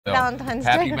Valentine's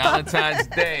Day. Happy Valentine's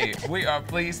Day. We are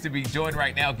pleased to be joined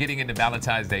right now getting into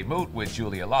Valentine's Day mood with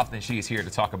Julia LAUGHLIN. She is here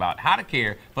to talk about how to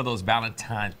care for those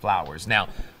Valentine flowers. Now,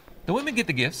 the women get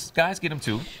the gifts. Guys get them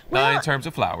too, in terms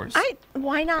of flowers.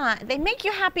 Why not? They make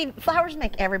you happy. Flowers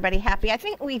make everybody happy. I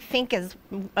think we think as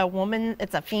a woman,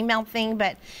 it's a female thing,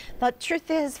 but the truth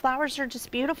is flowers are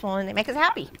just beautiful and they make us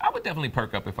happy. I would definitely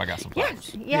perk up if I got some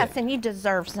flowers. Yes, and you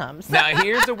deserve some. So. Now,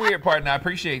 here's the weird part, and I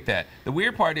appreciate that. The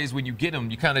weird part is when you get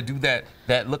them, you kind of do that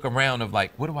look around of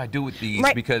like, what do I do with these?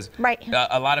 Right. Because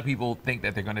a lot of people think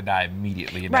that they're going to die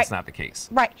immediately, and that's not the case.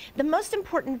 Right. The most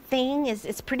important thing is,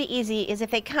 it's pretty easy, is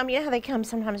if they come, you know how they come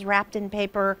sometimes wrapped in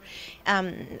paper.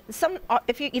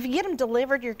 If you get them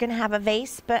delivered, you're going to have a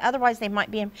vase, but otherwise they might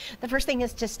be in. The first thing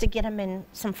is just to get them in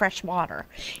some fresh water.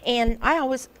 And I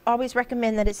always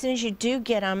recommend that as soon as you do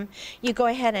get them, you go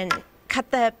ahead and cut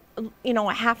the,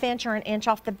 a half inch or an inch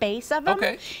off the base of them.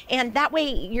 Okay. And that way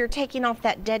you're taking off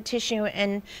that dead tissue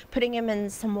and putting them in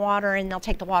some water, and they'll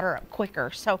take the water up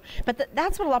quicker. So, but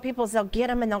that's what a lot of people is, they'll get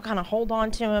them and they'll kind of hold on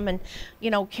to them and,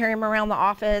 carry them around the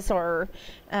office or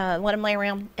let them lay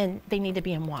around, and they need to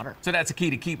be in water. So that's the key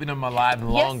to keeping them alive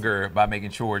longer by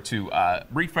making sure to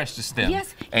refresh the stem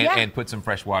and put some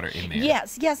fresh water in there.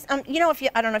 Yes. I don't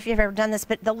know if you've ever done this,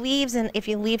 but the leaves, and if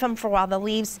you leave them for a while, the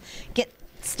leaves get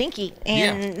stinky,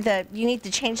 and you need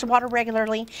to change the water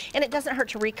regularly, and it doesn't hurt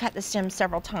to recut the stem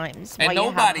several times. And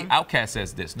nobody, Outcast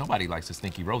says this, nobody likes the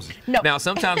stinky roses. No. Now,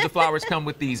 sometimes the flowers come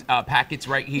with these packets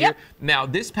right here. Yep. Now,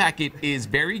 this packet is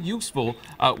very useful.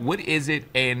 What is it,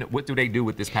 and what do they do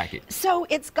with this packet? So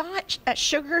it's got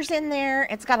sugars in there.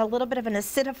 It's got a little bit of an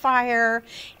acidifier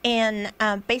and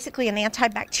basically an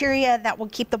antibacteria that will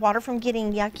keep the water from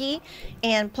getting yucky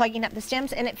and plugging up the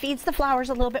stems, and it feeds the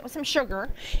flowers a little bit with some sugar,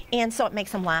 and so it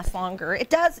makes them last longer. It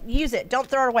does. Use it. Don't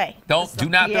throw it away. Do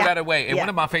not throw that away. In one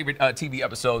of my favorite TV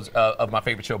episodes of my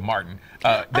favorite show, Martin,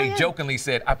 they jokingly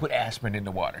said, I put aspirin in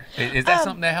the water. Is that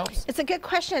something that helps? It's a good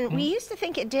question. We used to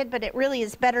think it did, but it really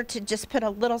is better to just put a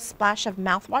little splash of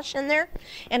mouthwash in there,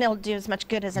 and it'll do as much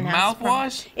good as an aspirin.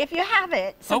 Mouthwash? If you have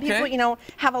it. Some people,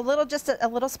 have a little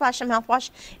splash of mouthwash.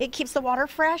 It keeps the water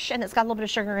fresh, and it's got a little bit of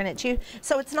sugar in it too.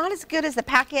 So it's not as good as the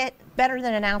packet, better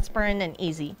than an aspirin, and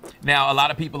easy. Now, a lot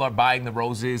of people are buying the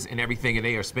roses and everything, and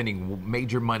they are spending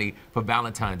major money for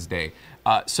Valentine's Day.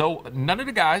 So none of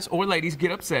the guys or ladies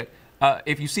get upset.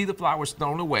 If you see the flowers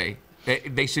thrown away,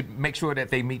 they should make sure that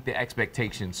they meet the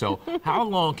expectations. So how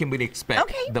long can we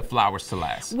expect the flowers to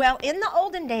last? Well, in the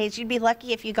olden days, you'd be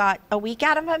lucky if you got a week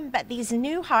out of them, but these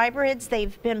new hybrids,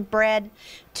 they've been bred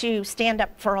to stand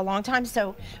up for a long time.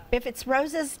 So if it's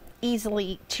roses,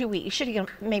 easily 2 weeks. You should get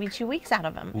maybe 2 weeks out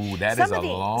of them. Ooh, that is a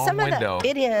long window.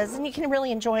 It is, and you can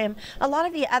really enjoy them. A lot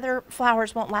of the other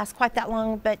flowers won't last quite that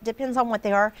long, but depends on what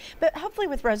they are. But hopefully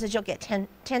with roses, you'll get 10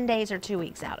 days or 2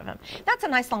 weeks out of them. That's a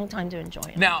nice long time to enjoy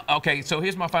them. Now, okay, so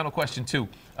here's my final question too.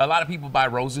 A lot of people buy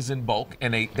roses in bulk,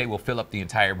 and they will fill up the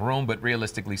entire room, but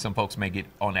realistically, some folks may get,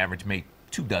 on average,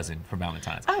 2 dozen for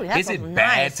Valentine's. Oh, that's Is it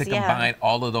bad to combine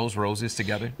all of those roses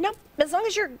together? Nope. As long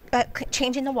as you're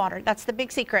changing the water, that's the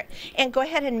big secret. And go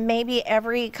ahead and maybe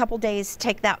every couple days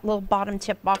take that little bottom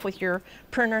tip off with your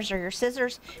pruners or your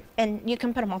scissors, and you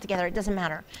can put them all together. It doesn't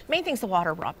matter. Main thing's the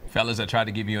water, Rob. Fellas, I tried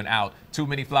to give you an out. Too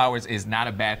many flowers is not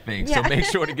a bad thing. So make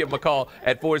sure to give them a call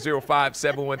at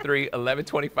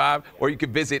 405-713-1125, or you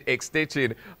can visit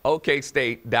extension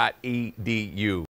okstate.edu.